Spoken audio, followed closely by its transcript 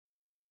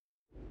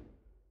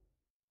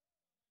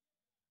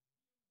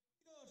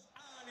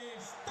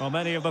Well,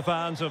 many of the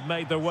fans have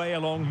made their way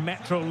along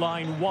Metro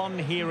Line 1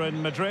 here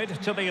in Madrid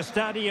to the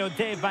Estadio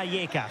de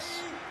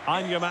Vallecas.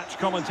 I'm your match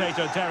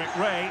commentator, Derek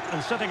Ray,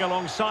 and sitting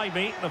alongside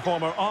me, the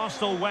former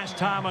Arsenal, West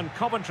Ham and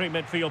Coventry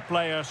midfield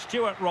player,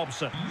 Stuart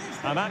Robson.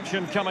 An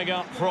action coming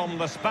up from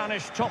the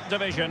Spanish top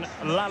division,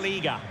 La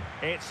Liga.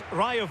 It's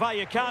Rayo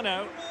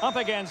Vallecano up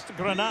against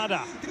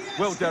Granada.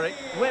 Well, Derek,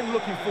 when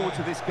looking forward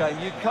to this game,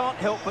 you can't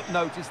help but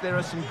notice there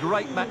are some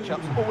great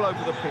matchups all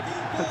over the pitch,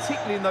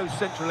 particularly in those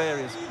central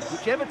areas.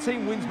 Whichever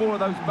team wins more of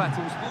those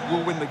battles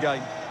will win the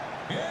game.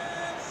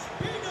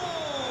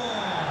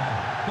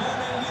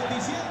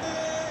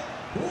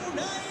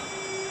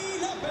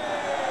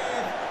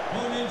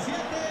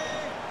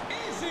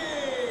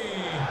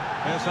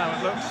 Here's how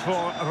it looks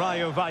for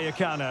Rayo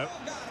Vallecano.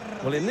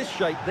 Well, in this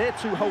shape, their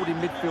two holding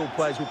midfield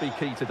players will be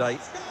key today.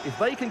 If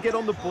they can get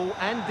on the ball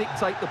and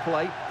dictate the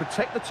play,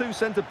 protect the two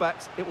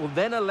centre-backs, it will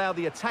then allow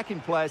the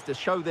attacking players to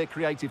show their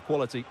creative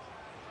quality.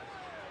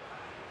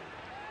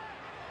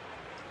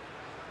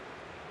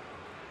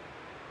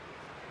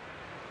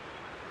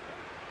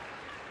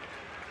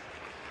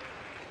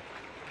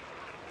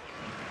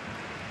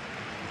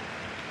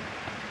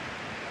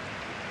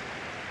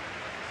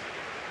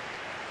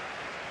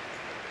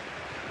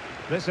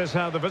 This is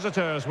how the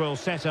visitors will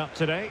set up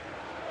today.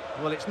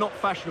 Well, it's not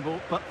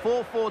fashionable, but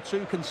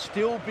 4-4-2 can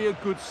still be a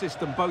good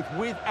system, both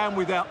with and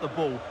without the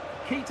ball.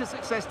 Key to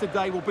success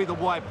today will be the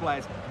wide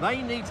players.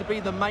 They need to be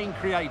the main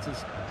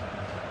creators.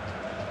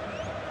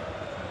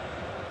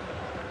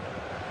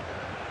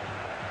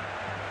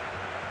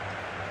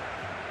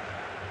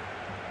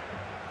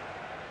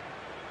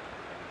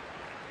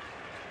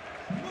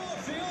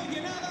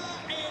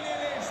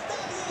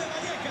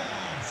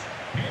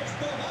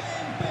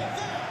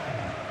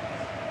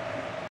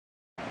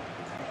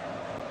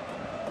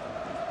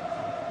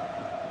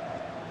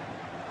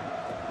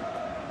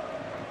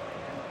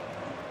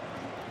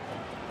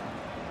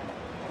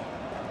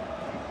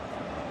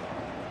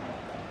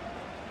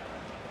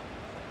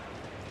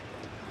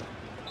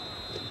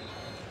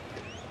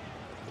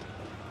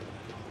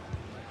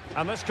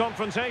 And this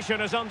confrontation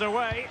is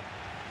underway.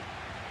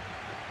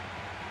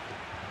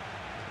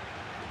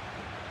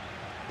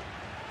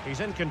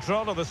 He's in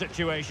control of the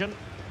situation.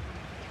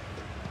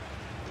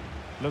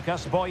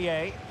 Lucas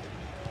Boye.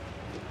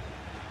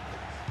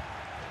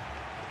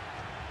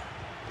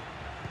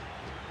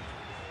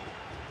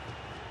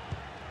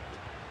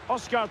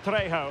 Oscar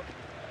Trejo.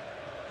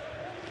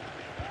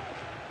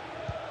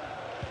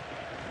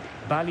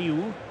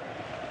 Baliu.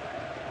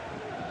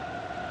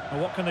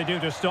 Well, what can they do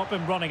to stop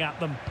him running at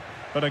them?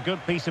 But a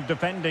good piece of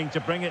defending to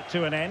bring it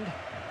to an end.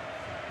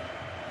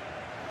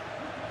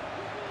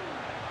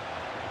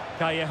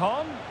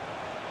 Callejon.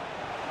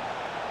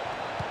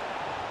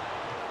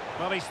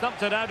 Well, he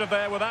stumped it out of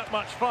there without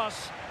much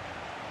fuss.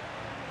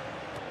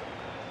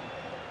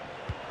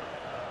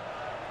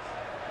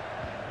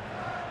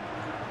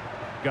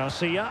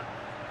 Garcia.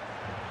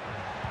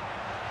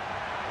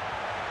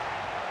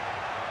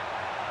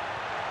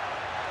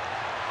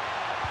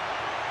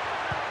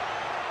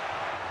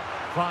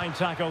 Fine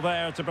tackle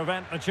there to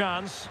prevent the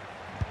chance.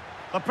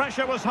 The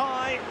pressure was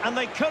high, and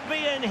they could be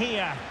in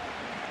here.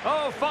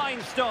 Oh, fine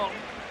stop.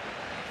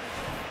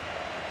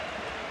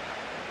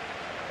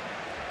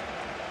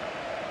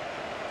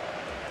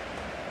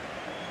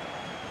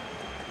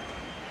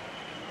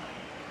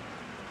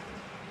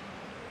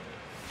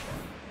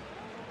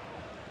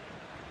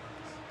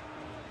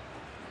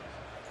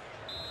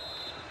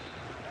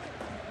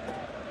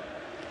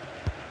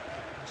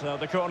 So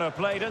the corner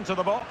played into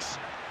the box.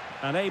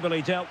 And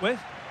ably dealt with.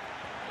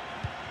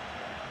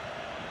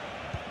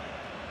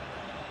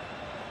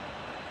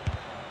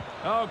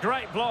 Oh,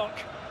 great block.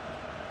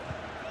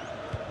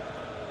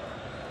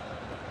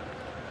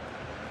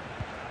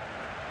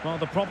 Well,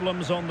 the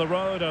problems on the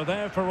road are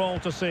there for all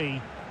to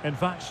see. In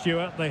fact,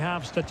 Stuart, they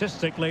have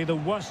statistically the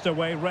worst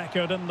away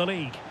record in the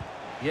league.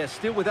 Yes,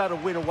 still without a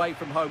win away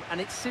from home,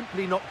 and it's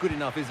simply not good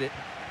enough, is it?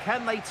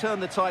 Can they turn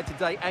the tide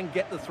today and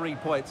get the 3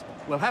 points?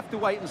 We'll have to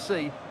wait and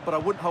see, but I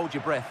wouldn't hold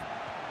your breath.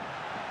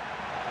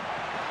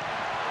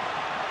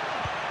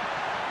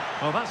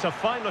 Well, that's a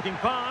fine-looking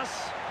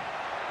pass.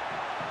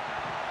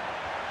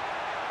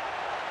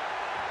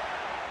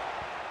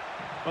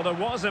 Well, there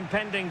was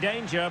impending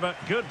danger, but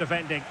good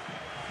defending.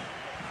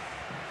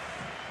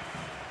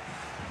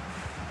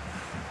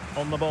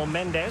 On the ball,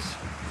 Mendes.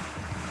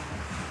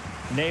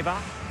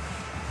 Neva.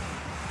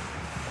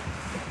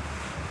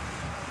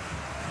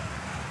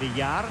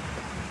 Villar.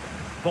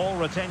 Ball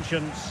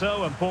retention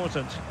so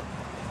important.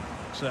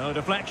 So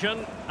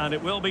deflection, and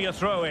it will be a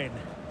throw-in.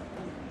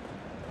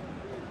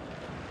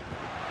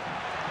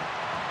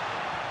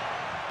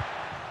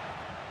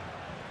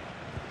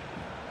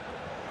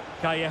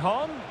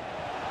 Callejon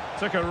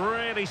took a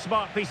really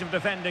smart piece of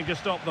defending to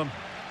stop them.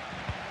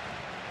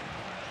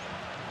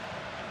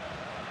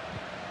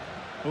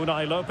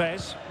 Unai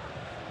Lopez.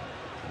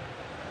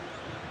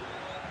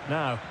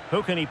 Now,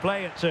 who can he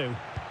play it to?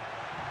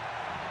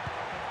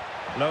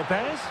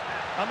 Lopez,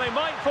 and they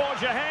might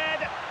forge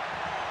ahead.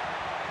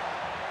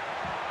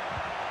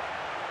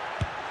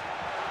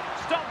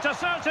 stopped a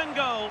certain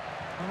goal.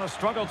 And a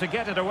struggle to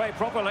get it away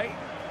properly.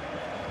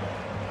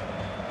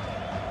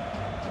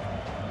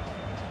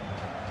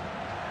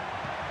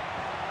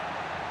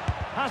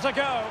 Has a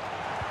go.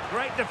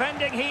 Great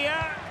defending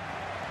here.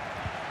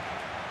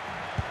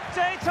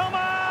 De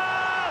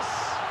Thomas!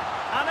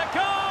 And a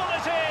goal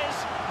it is!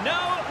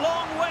 No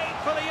long wait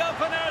for the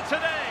opener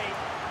today.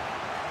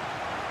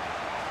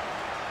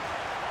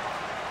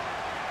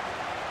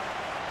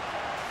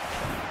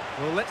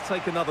 Well, let's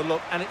take another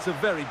look, and it's a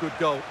very good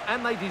goal.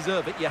 And they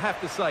deserve it, you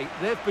have to say.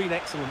 They've been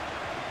excellent.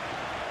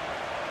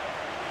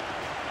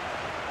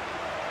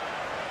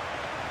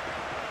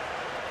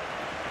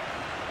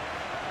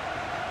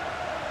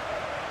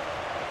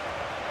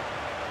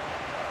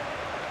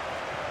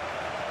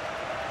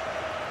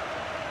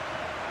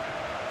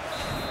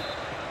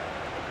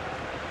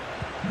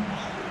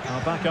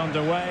 Well, back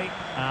underway,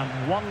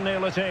 and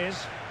 1-0 it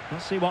is.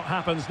 Let's see what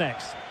happens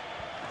next.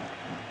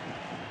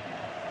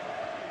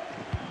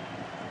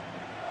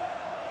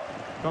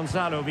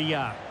 Gonzalo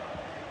Villar.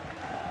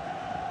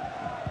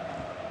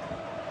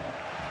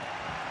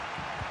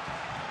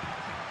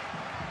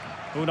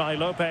 Unai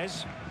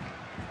Lopez.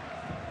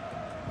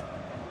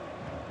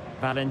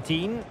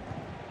 Valentin.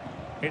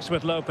 It's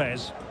with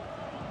Lopez.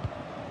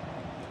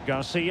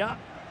 Garcia.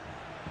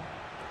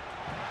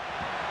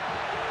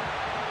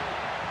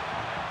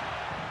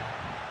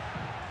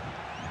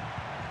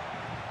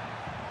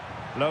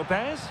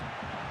 Lopez.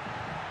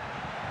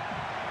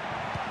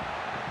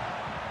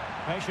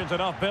 Patient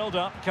enough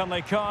build-up. Can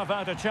they carve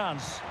out a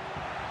chance?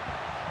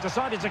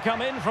 Decided to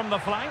come in from the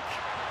flank.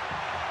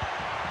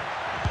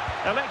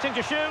 Electing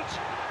to shoot.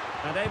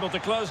 And able to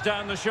close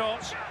down the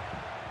shot.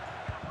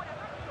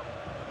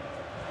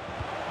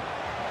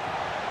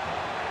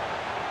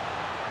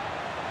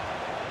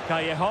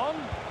 Callejon.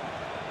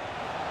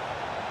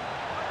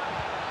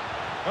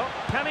 Oh,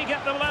 can he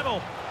get them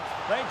level?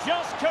 They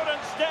just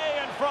couldn't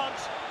stay in front.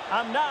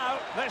 And now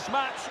this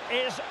match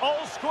is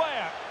all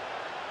square.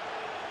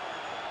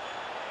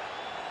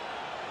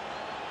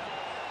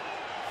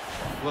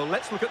 Well,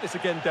 let's look at this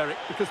again, Derek,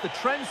 because the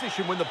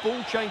transition when the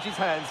ball changes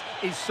hands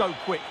is so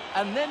quick.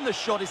 And then the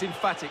shot is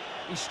emphatic.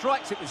 He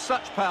strikes it with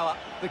such power,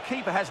 the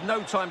keeper has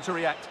no time to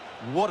react.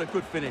 What a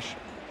good finish.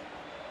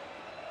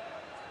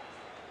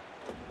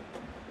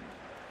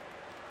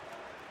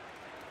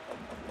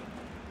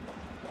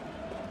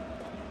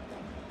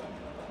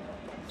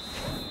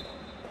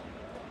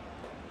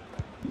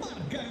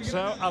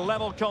 So, a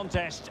level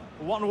contest,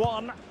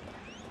 1-1.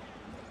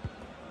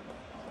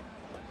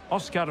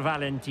 Oscar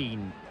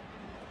Valentin.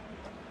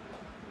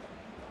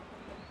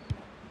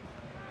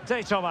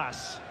 De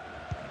Thomas.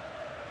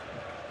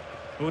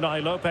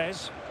 Unai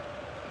Lopez.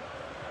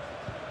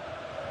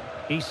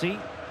 Isi.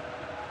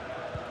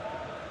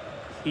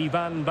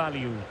 Ivan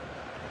Baliu.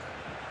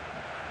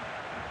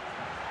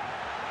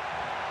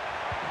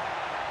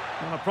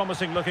 Well, a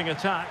promising looking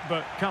attack,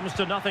 but comes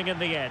to nothing in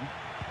the end.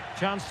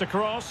 Chance to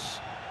cross.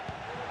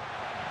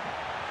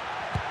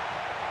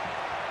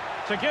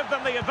 To give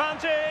them the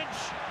advantage.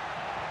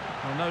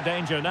 Well, no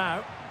danger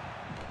now.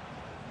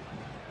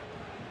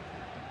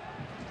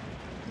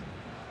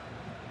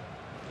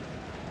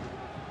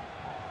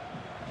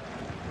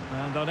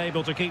 And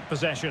unable to keep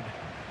possession.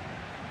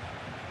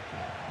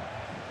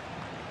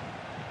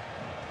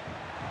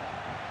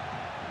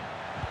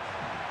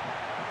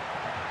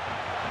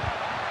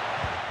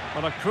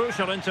 Well, a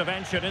crucial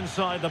intervention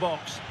inside the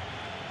box.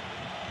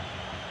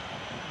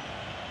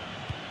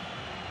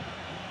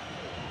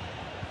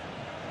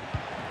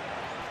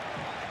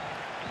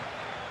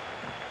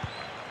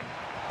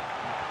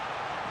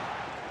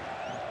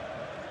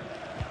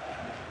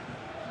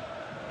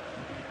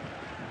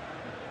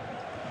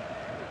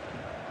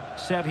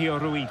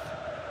 Sergio Ruiz.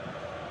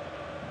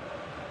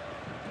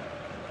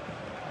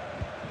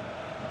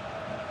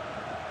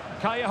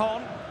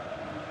 Callejon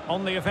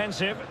on the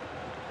offensive.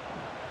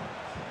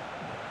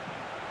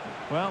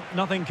 Well,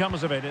 nothing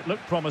comes of it. It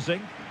looked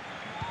promising.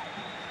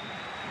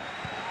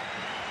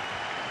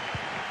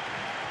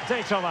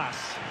 De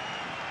Thomas.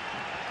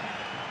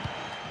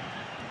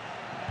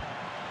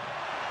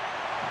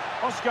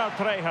 Oscar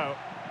Trejo.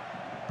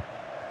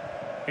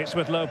 It's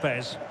with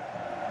Lopez.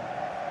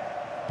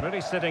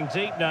 Really sitting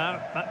deep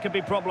now. That could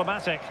be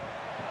problematic.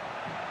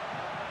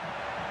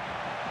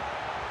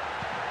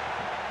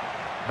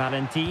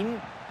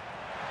 Valentin.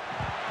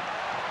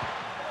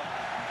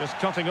 Just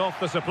cutting off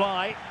the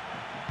supply.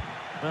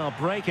 Well,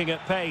 breaking at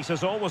pace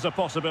is always a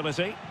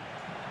possibility.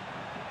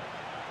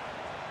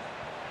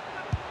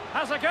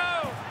 Has a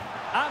go!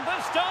 And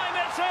this time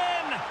it's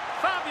in!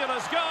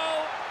 Fabulous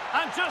goal!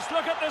 And just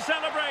look at the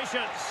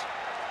celebrations!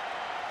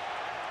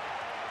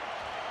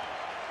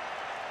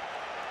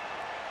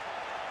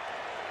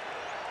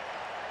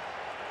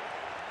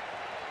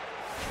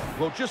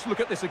 Well, just look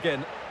at this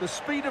again. The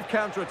speed of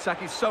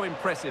counter-attack is so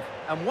impressive.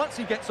 And once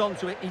he gets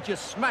onto it, he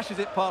just smashes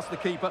it past the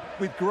keeper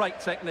with great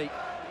technique.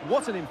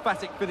 What an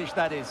emphatic finish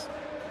that is.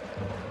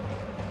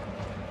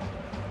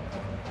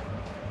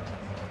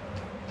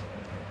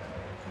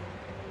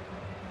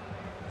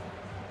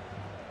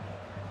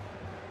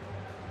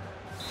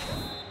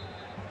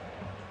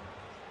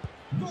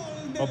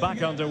 Well,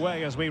 back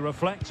underway as we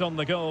reflect on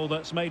the goal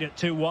that's made it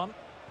 2-1.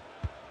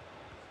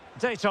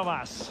 De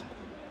Thomas.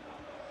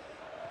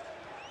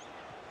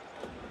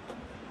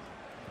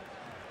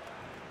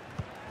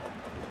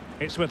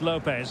 It's with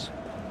Lopez.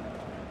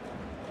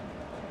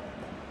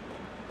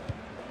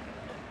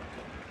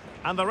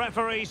 And the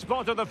referee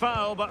spotted the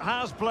foul, but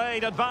has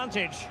played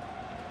advantage.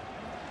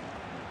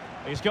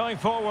 He's going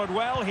forward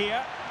well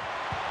here.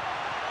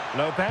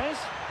 Lopez.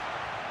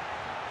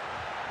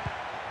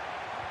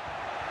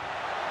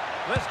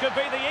 This could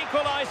be the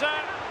equaliser.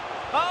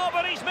 Oh,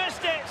 but he's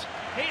missed it.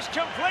 He's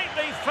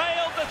completely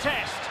failed the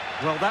test.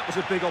 Well, that was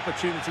a big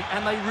opportunity,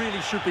 and they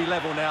really should be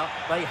level now.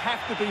 They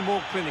have to be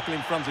more clinical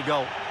in front of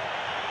goal.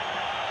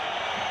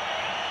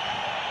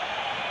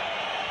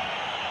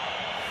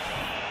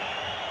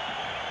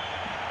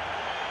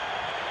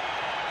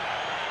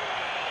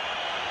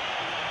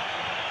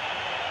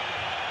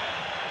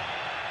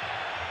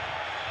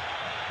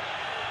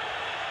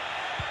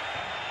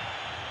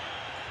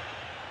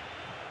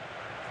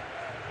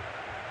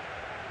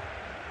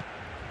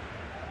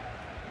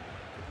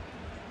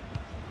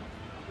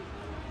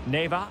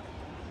 Neva.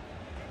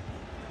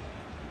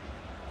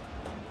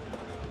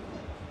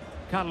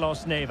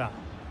 Carlos Neva.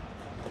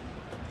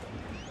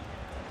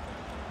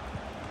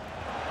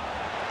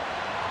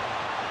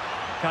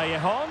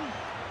 Callejon.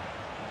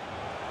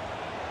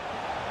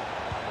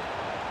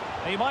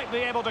 He might be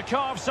able to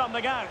carve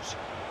something out.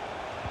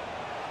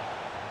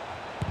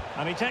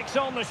 And he takes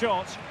on the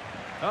shot.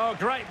 Oh,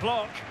 great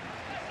block.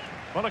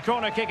 Well, a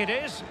corner kick it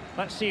is.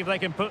 Let's see if they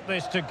can put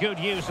this to good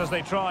use as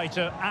they try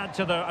to add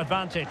to their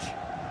advantage.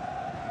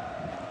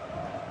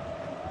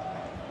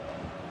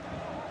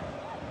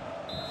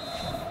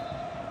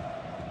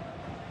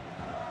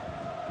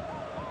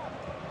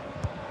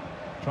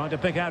 Trying to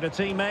pick out a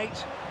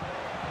teammate.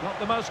 Not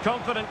the most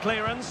confident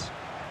clearance.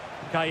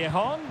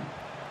 Callejon.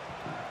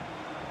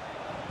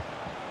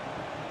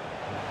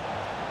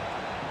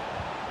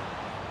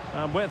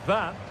 And with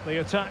that,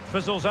 the attack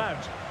fizzles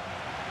out.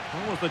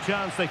 What was the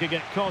chance they could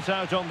get caught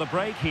out on the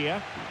break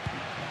here?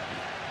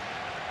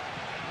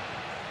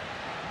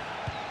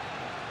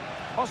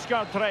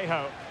 Oscar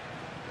Trejo.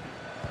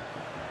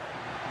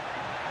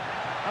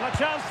 And a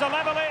chance to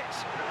level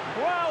it.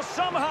 Well,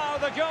 somehow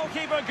the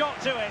goalkeeper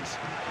got to it.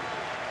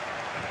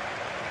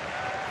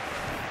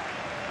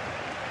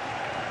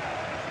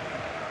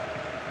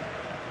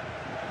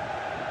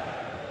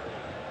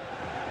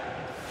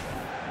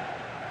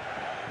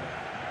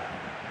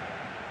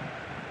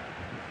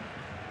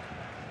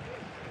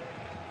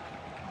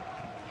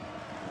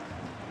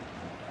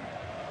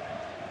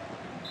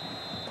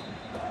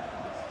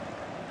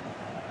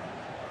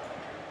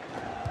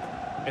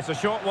 It's a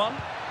short one.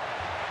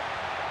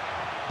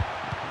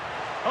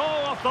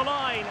 Oh, off the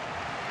line.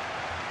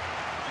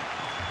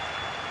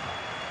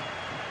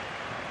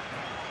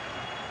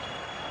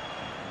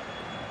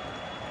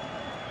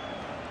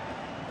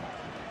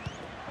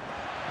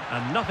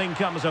 And nothing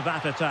comes of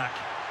that attack.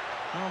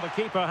 Well, the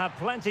keeper had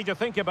plenty to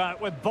think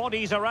about with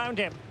bodies around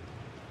him.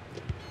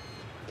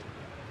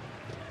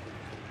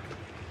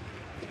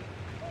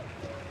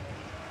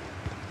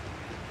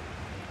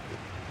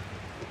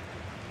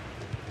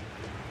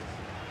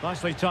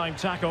 Nicely timed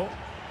tackle.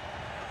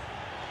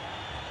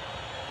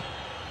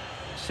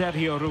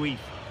 Sergio Ruiz.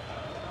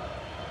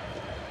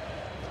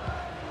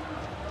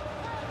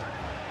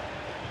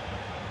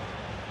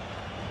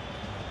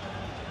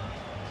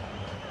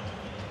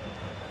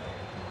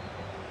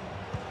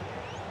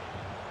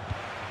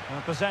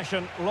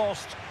 Possession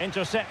lost,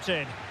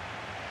 intercepted.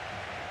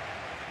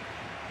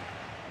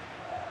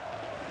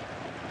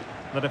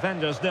 The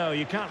defenders know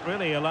you can't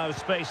really allow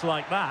space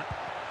like that.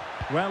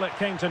 Well, it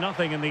came to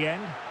nothing in the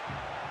end.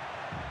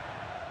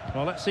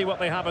 Well, let's see what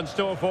they have in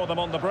store for them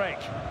on the break.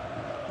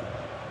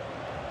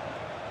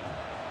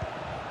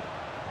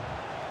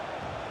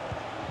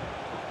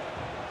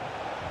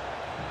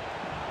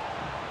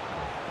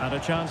 And a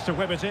chance to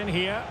whip it in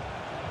here.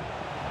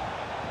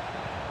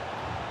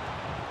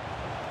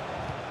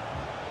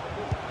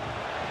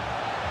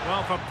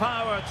 Well, for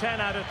power,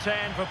 10 out of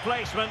 10. For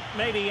placement,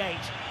 maybe 8.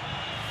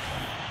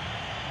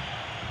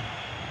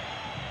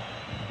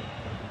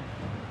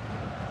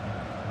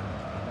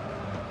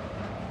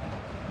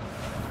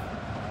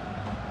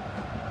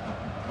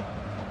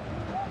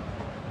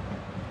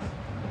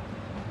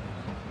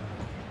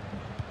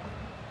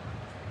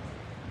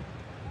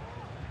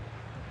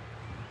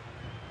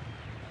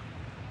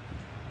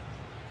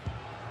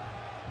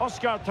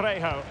 Oscar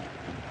Trejo.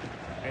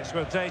 It's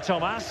with De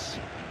Thomas.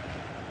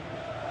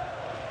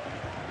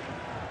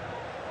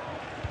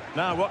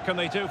 Now, what can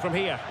they do from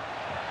here?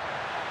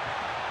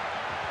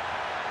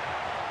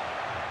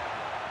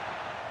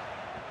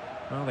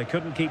 Well, they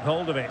couldn't keep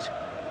hold of it.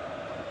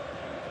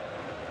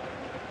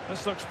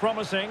 This looks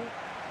promising.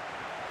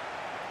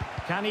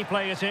 Can he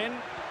play it in?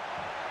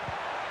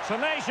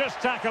 Tenacious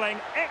tackling.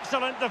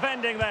 Excellent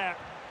defending there.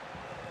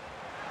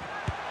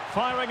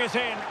 Firing it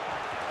in.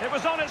 It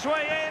was on its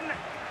way in.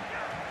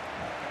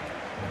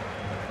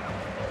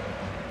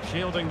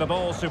 Shielding the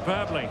ball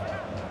superbly.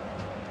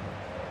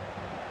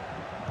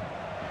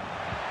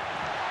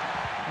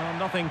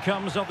 nothing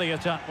comes of the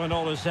attack when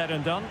all is said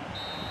and done.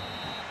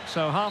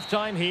 So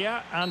half-time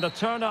here, and a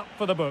turn-up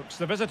for the books.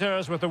 The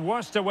visitors with the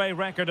worst away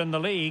record in the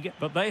league,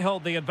 but they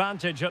hold the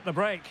advantage at the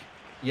break.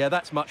 Yeah,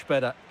 that's much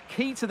better.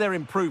 Key to their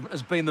improvement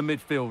has been the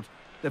midfield.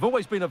 They've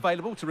always been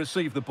available to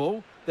receive the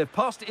ball, they've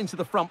passed it into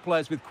the front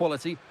players with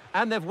quality,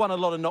 and they've won a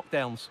lot of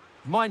knockdowns.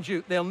 Mind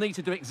you, they'll need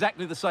to do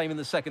exactly the same in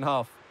the second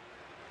half.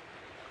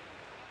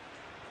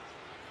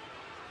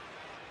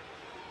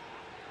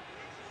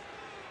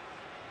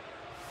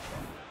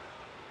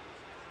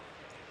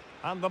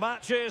 And the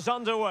match is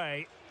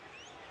underway.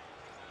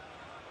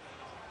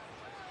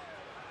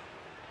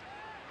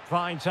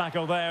 Fine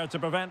tackle there to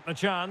prevent the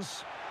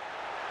chance.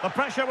 The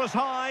pressure was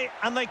high,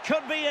 and they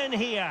could be in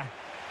here.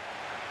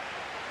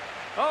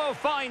 Oh,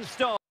 fine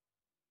stop.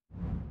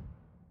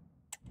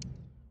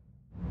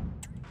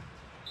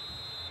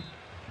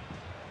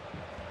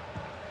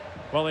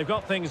 Well, they've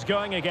got things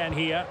going again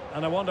here,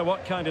 and I wonder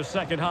what kind of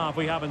second half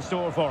we have in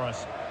store for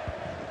us.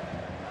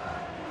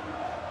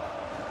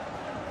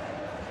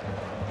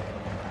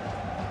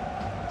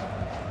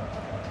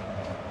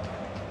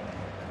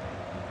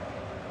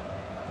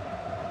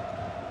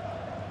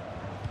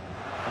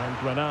 And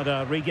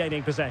Granada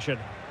regaining possession.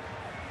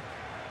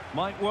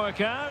 Might work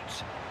out.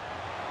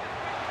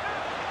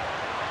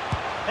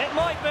 It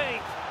might be.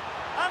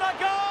 And a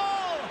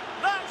goal!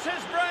 That's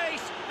his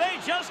brace. They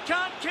just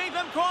can't keep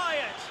him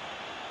quiet.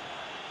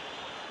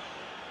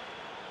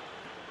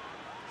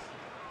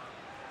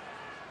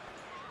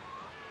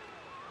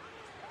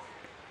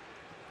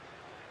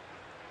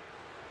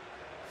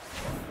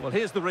 Well,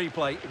 here's the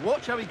replay.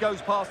 Watch how he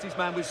goes past his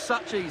man with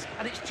such ease,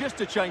 and it's just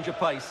a change of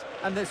pace.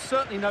 And there's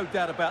certainly no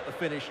doubt about the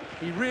finish.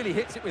 He really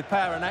hits it with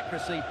power and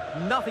accuracy.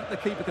 Nothing the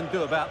keeper can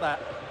do about that.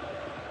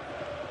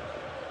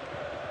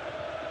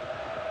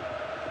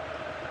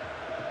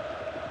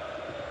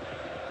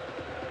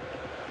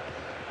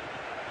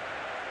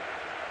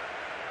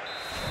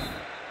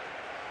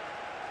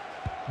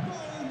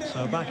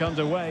 So back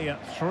underway at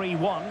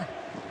 3-1.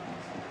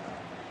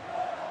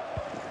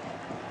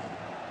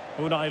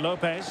 Unai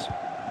Lopez.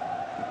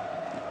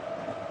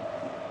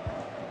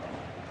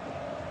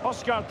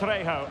 Oscar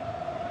Trejo.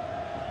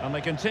 And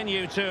they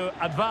continue to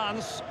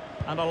advance,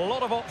 and a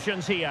lot of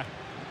options here.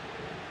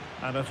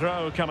 And a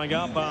throw coming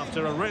up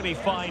after a really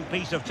fine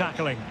piece of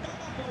tackling.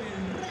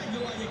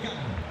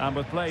 And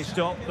with play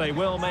stopped, they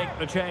will make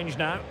the change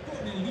now.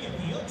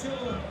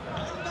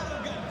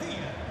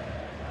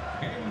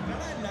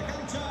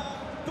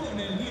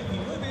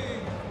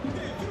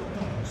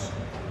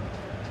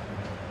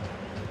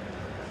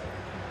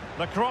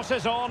 The cross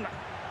is on.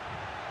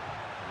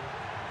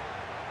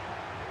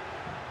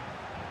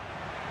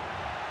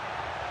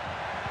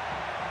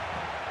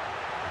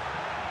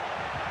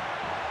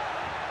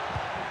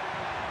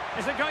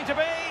 Is it going to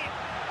be?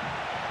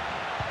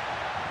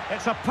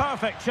 It's a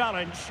perfect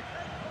challenge.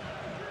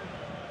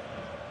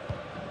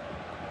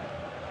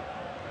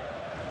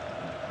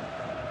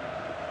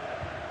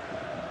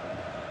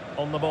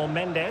 On the ball,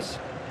 Mendes.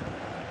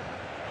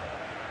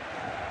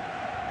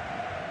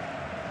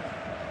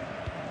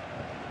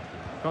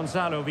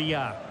 Gonzalo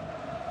Villar.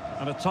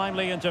 And a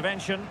timely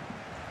intervention.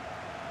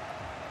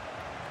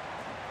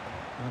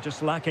 And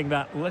just lacking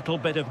that little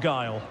bit of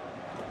guile.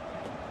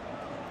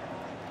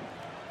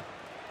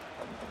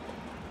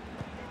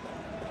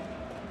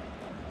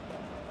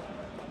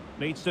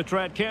 Needs to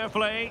tread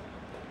carefully.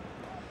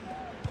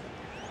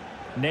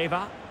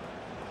 Neva.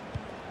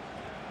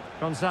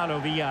 Gonzalo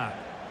Villar.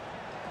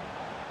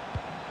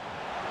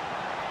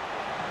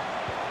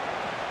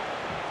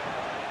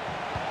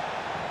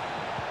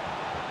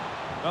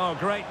 Oh,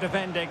 great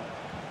defending.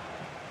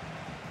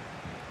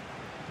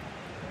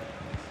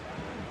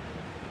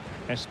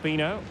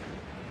 Espino.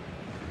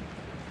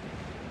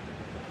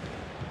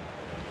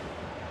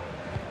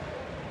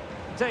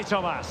 De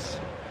Tomas.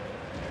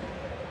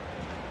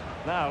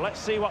 Now, let's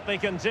see what they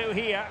can do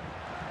here.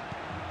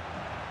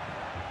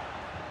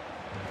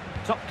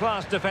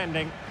 Top-class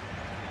defending.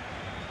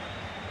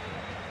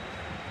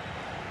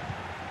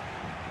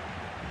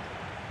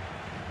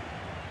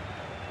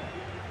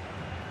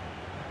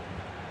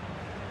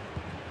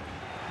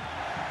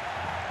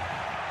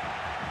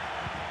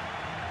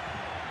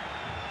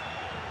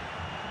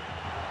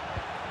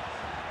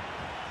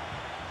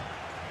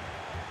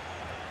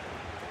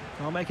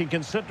 Well, making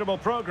considerable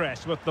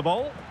progress with the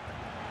ball.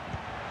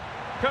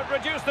 Could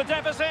reduce the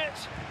deficit.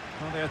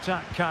 Well, the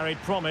attack carried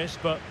promise,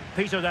 but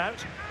petered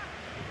out.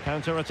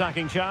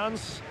 Counter-attacking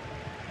chance.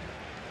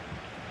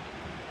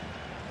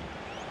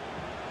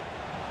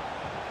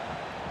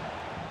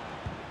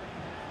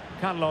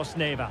 Carlos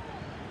Neva.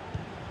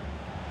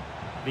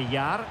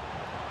 Villar.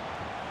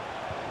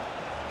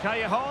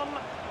 Callejon.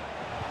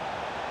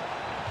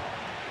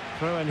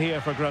 Throw in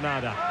here for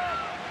Granada.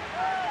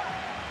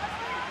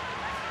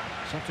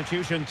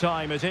 Substitution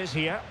time it is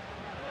here.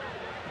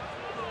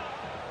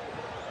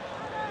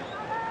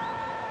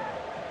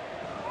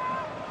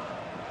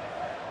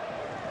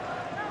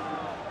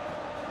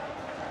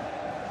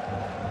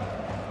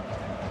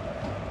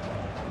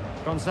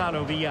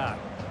 Gonzalo Villar.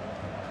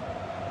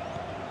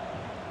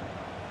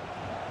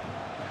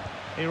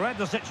 He read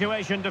the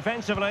situation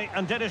defensively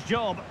and did his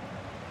job.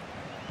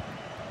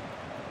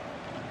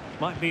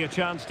 Might be a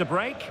chance to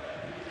break.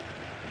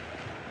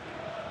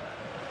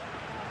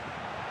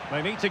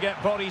 They need to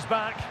get bodies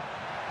back.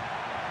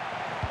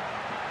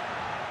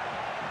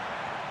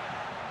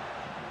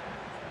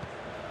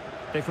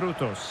 De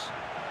Frutos.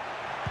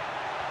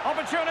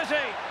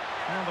 Opportunity!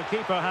 Well, the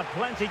keeper had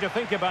plenty to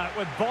think about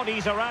with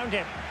bodies around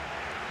him.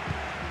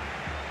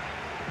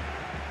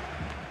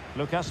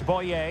 Lucas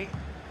Boye.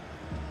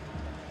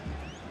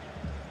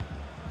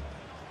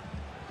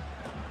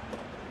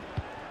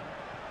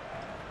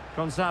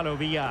 Gonzalo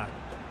Villar.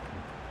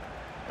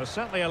 They're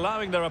certainly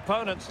allowing their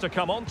opponents to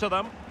come onto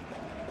them.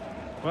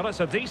 Well, it's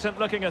a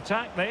decent-looking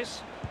attack,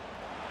 this.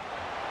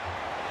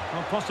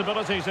 Well,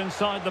 possibilities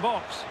inside the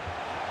box.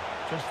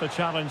 Just the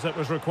challenge that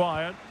was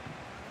required.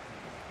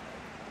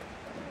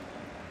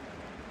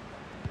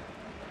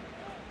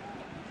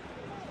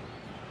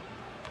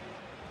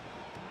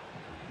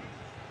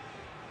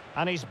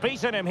 And he's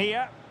beaten him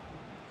here.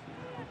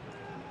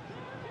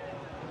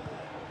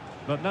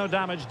 But no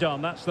damage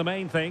done, that's the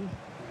main thing.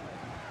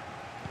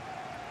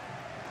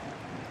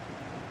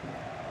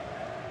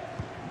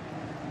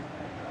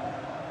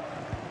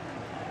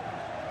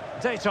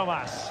 De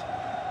Thomas.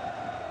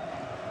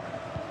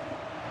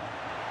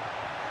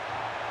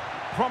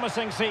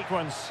 Promising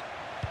sequence.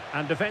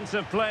 And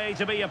defensive play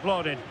to be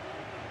applauded.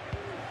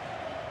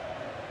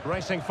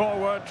 Racing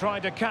forward,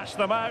 trying to catch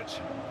them out.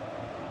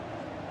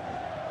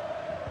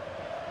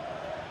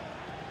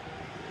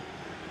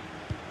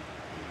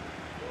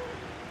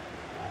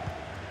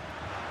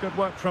 Good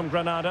work from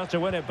Granada to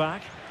win it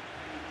back.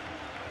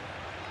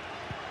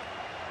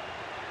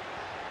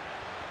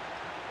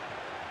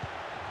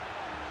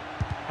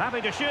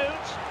 Happy to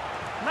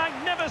shoot.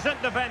 Magnificent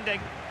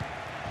defending.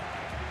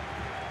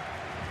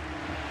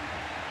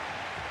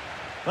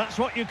 That's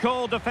what you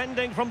call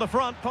defending from the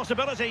front.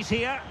 Possibilities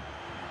here.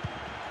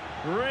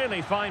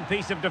 Really fine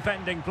piece of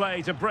defending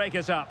play to break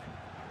us up.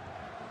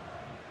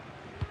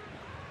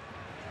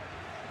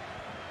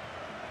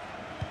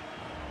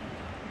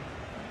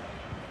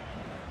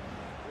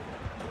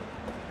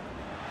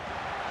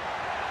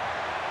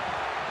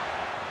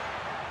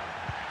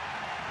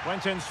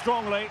 Went in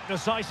strongly,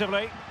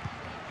 decisively.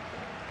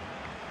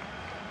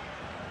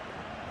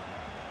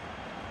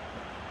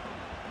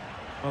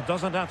 Well,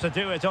 doesn't have to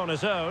do it on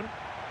his own.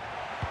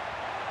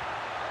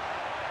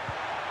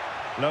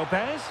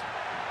 Lopez.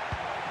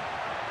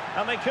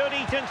 And they could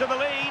eat into the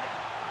lead.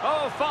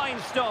 Oh, fine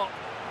stop.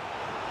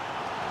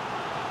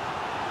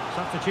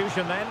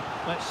 Substitution then.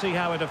 Let's see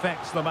how it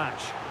affects the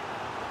match.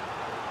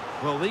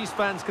 Well, these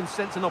fans can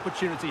sense an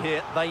opportunity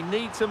here. They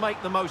need to make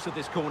the most of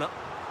this corner.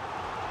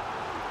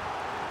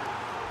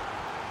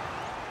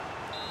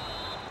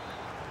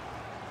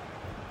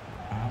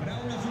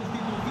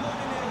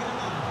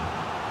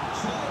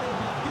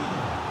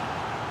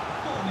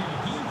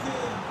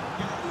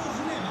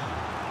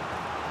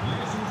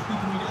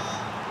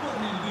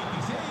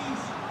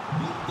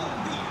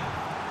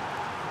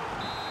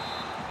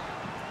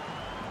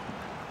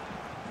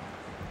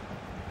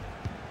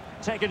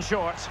 Taken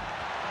short.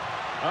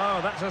 Oh,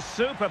 that's a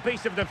super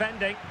piece of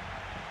defending.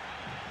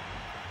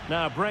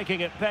 Now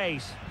breaking at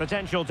pace.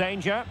 Potential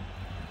danger.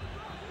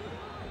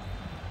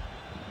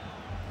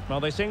 Well,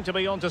 they seem to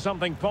be onto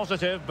something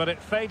positive, but it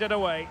faded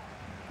away.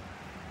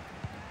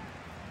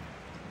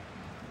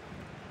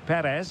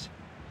 Perez.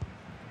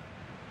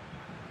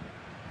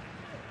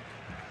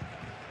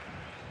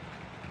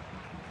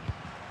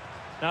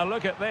 Now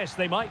look at this.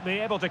 They might be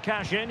able to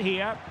cash in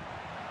here.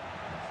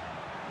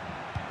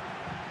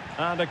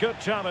 And a good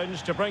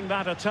challenge to bring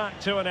that attack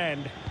to an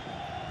end.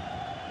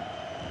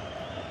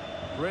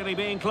 Really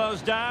being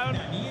closed down.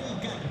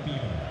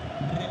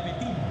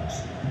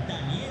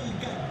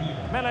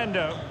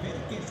 Melendo.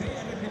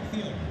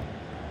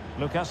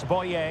 Lucas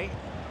Boye.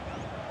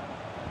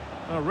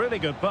 A really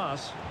good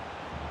pass.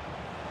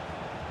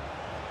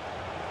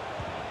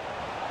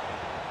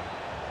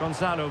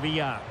 Gonzalo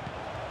Villar.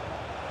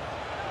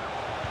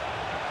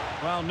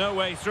 Well, no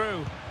way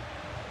through.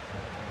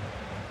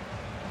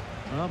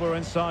 Well, we're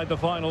inside the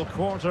final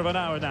quarter of an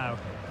hour now.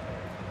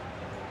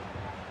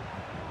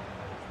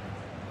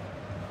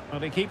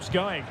 And he keeps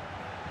going.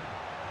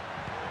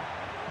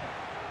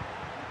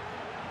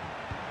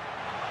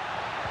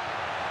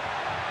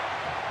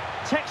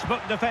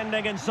 Textbook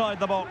defending inside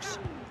the box.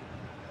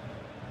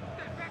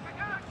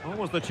 What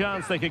was the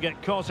chance they could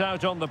get caught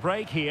out on the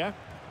break here?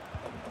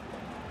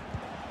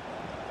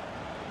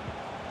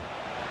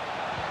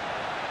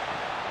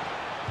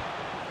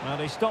 Well,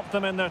 he stopped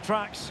them in their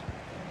tracks.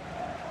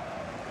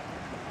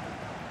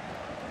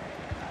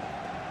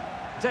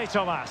 De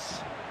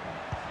Thomas.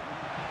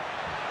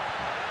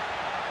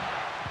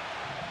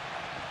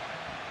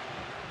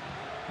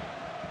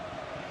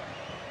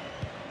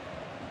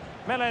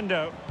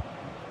 Melendo.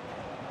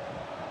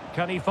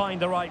 Can he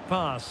find the right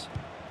pass?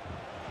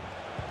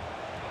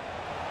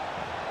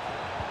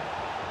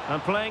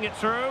 And playing it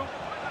through.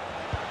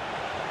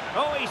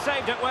 Oh, he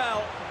saved it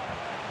well.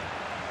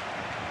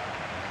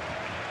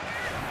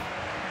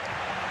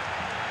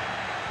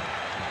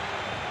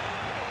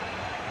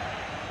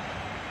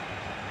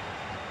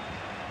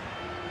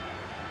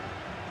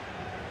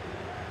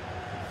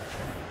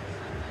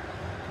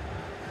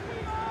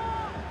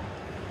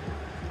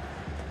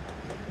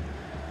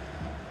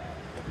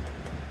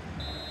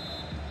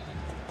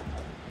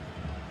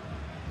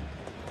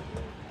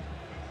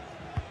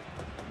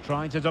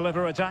 Trying to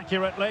deliver it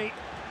accurately.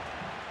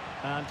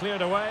 And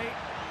cleared away.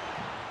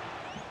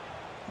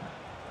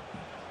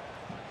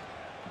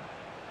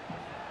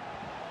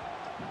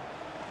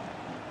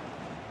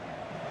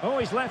 Oh,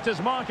 he's left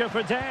his marker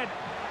for dead.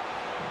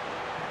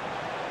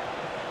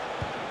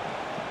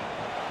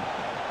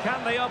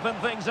 Can they open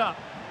things up?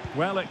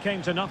 Well, it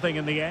came to nothing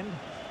in the end.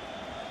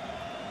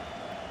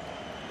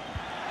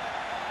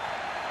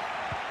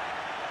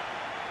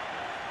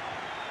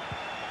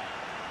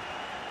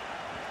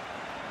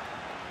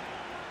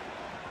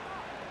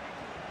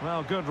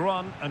 Well, good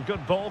run and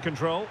good ball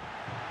control.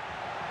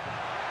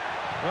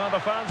 Well, the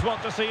fans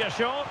want to see a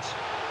shot.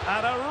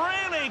 And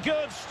a really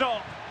good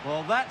stop.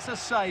 Well, that's a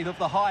save of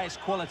the highest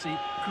quality.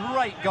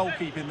 Great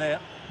goalkeeping there.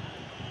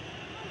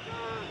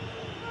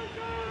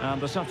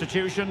 And the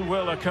substitution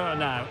will occur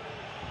now.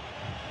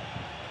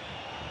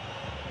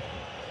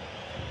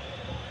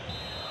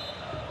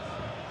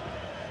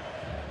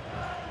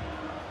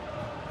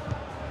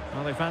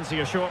 Well, they fancy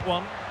a short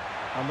one.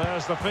 And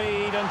there's the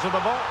feed into the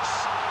box.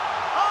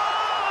 Oh,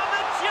 a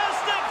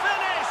majestic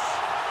finish!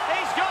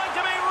 He's going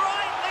to be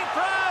rightly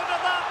proud of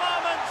that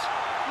moment.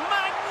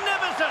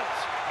 Magnificent!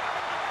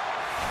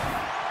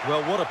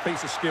 Well, what a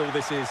piece of skill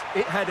this is.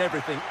 It had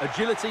everything.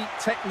 Agility,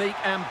 technique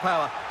and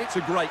power. It's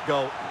a great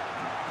goal.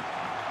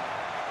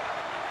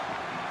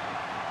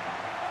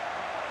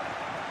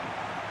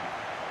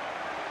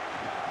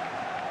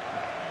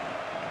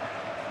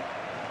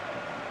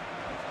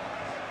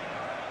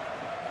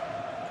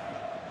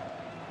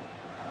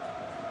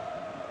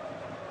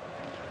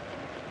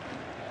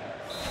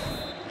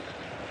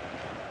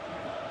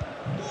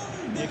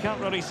 You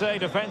can't really say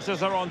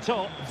defences are on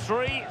top.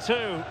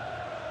 3-2.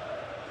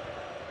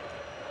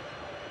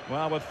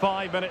 Well, with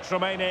 5 minutes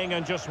remaining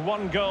and just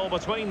one goal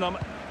between them,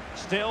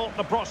 still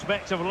the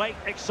prospect of late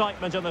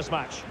excitement in this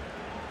match.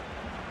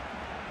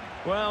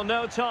 Well,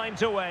 no time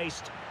to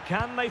waste.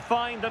 Can they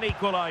find an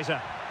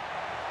equaliser?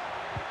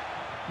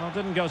 Well,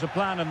 didn't go to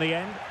plan in the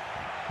end.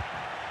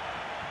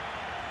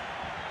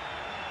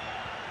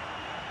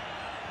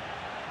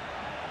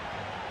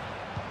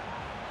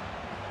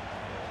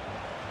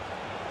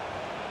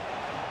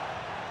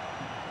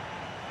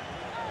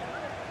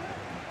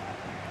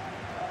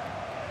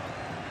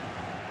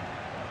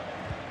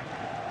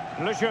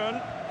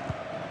 Lejeune.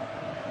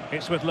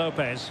 It's with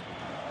Lopez.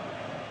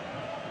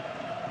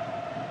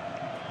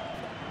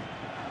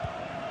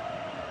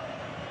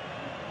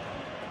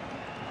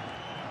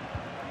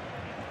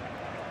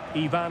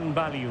 Ivan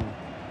Baliu.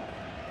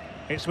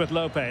 It's with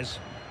Lopez.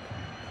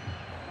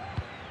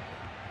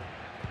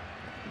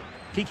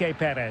 Kike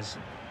Perez.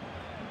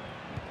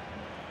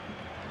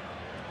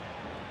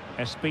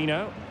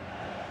 Espino.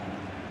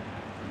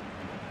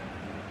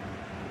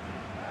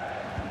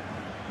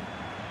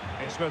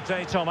 It's with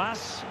De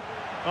Thomas.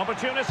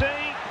 Opportunity.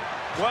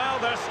 Well,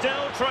 they're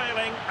still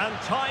trailing and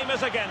time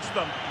is against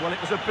them. Well,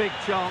 it was a big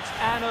chance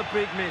and a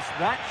big miss.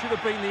 That should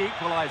have been the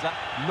equaliser.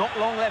 Not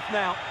long left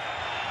now.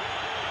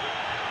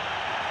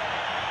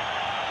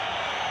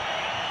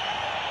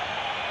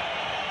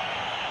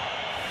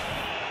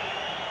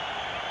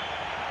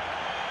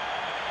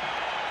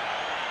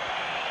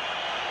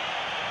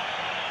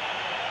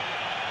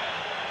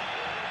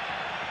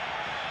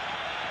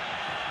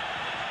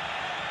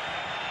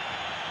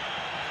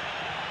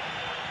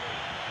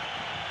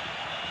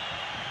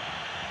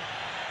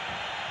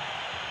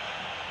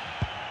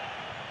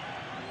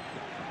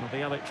 Well,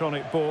 the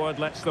electronic board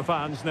lets the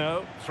fans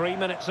know. 3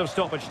 minutes of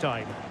stoppage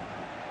time.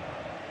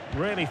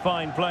 Really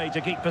fine play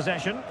to keep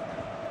possession.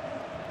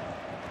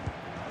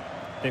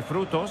 De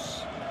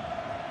Frutos.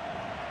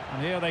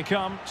 And here they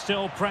come,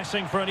 still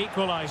pressing for an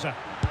equaliser.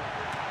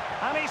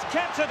 And he's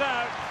kept it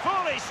out,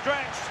 fully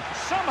stretched,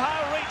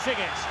 somehow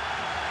reaching it.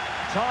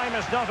 Time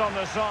is not on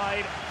the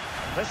side.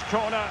 This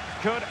corner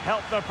could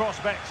help their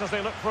prospects as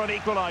they look for an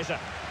equaliser.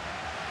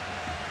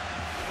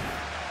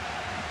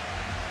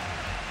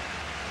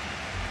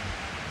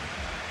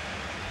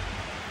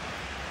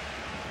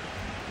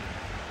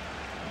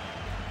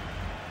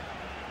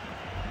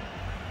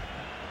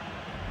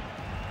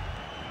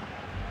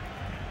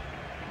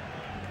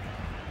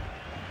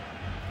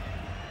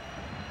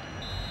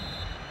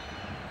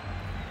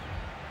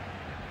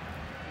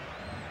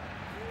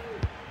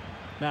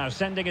 Now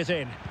sending it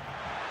in.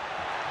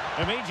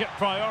 Immediate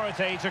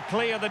priority to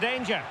clear the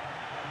danger.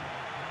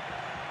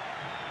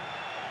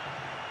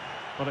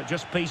 But it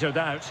just petered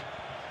out.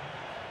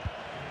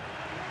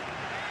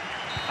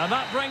 And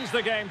that brings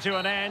the game to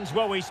an end.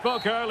 Well, we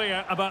spoke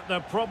earlier about the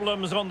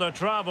problems on the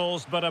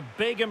travels, but a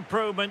big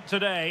improvement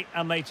today,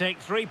 and they take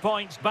 3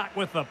 points back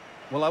with them.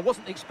 Well, I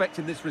wasn't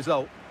expecting this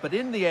result, but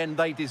in the end,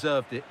 they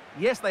deserved it.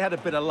 Yes, they had a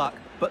bit of luck,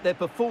 but their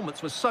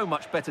performance was so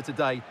much better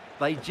today.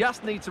 They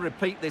just need to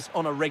repeat this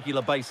on a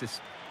regular basis.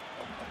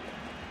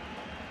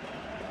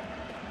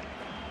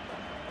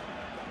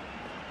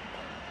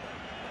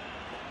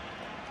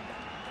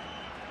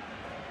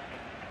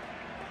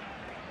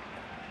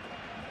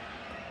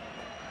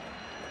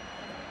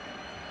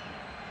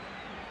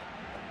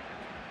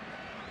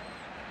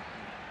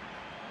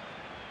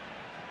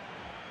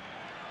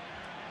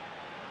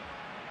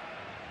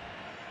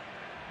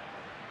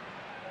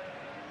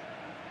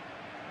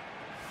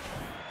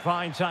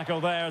 Fine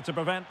tackle there to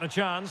prevent the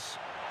chance.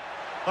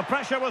 The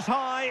pressure was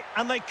high,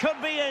 and they could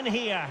be in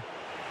here.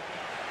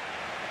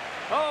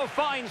 Oh,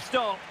 fine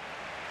stop.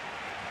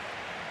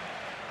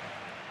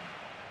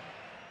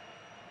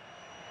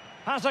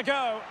 Has a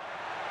go.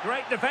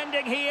 Great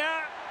defending here.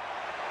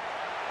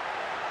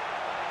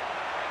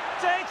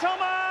 De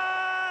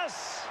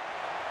Thomas!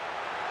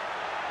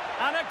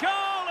 And a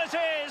goal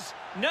it is.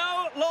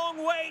 No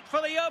long wait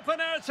for the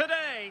opener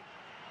today.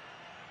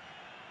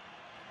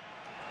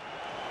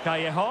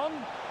 Callejon.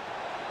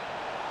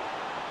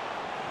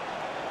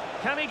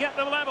 Can he get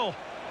them level?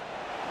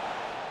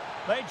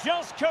 They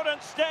just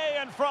couldn't stay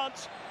in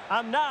front.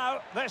 And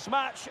now this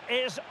match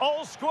is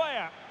all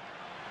square.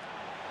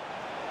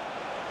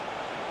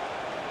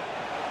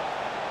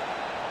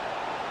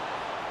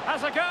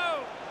 Has a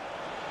go.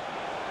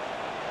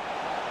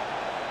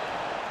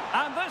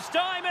 And this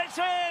time it's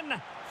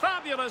in.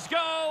 Fabulous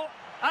goal.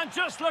 And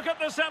just look at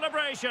the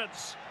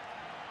celebrations.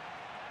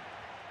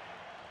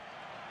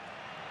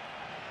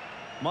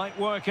 Might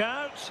work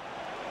out.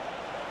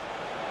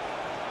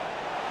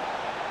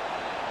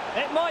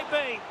 It might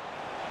be.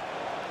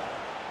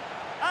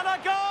 And a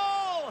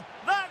goal!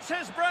 That's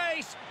his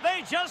brace.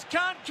 They just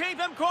can't keep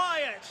him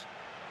quiet.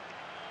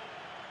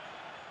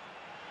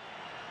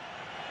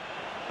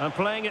 And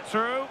playing it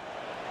through.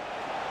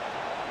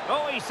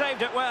 Oh, he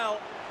saved it well.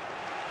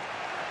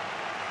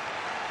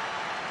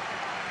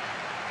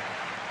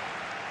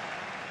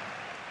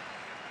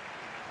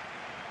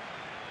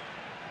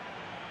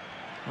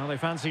 Well, they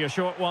fancy a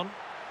short one.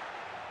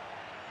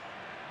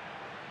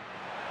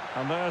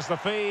 And there's the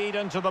feed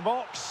into the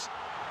box.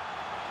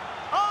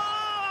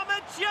 Oh, a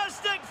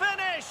majestic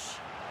finish!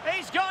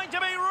 He's going to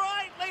be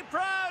rightly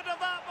proud of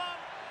that one.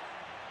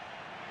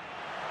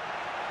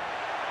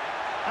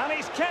 And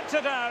he's kept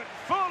it out,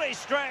 fully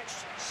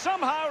stretched,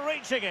 somehow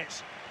reaching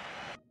it.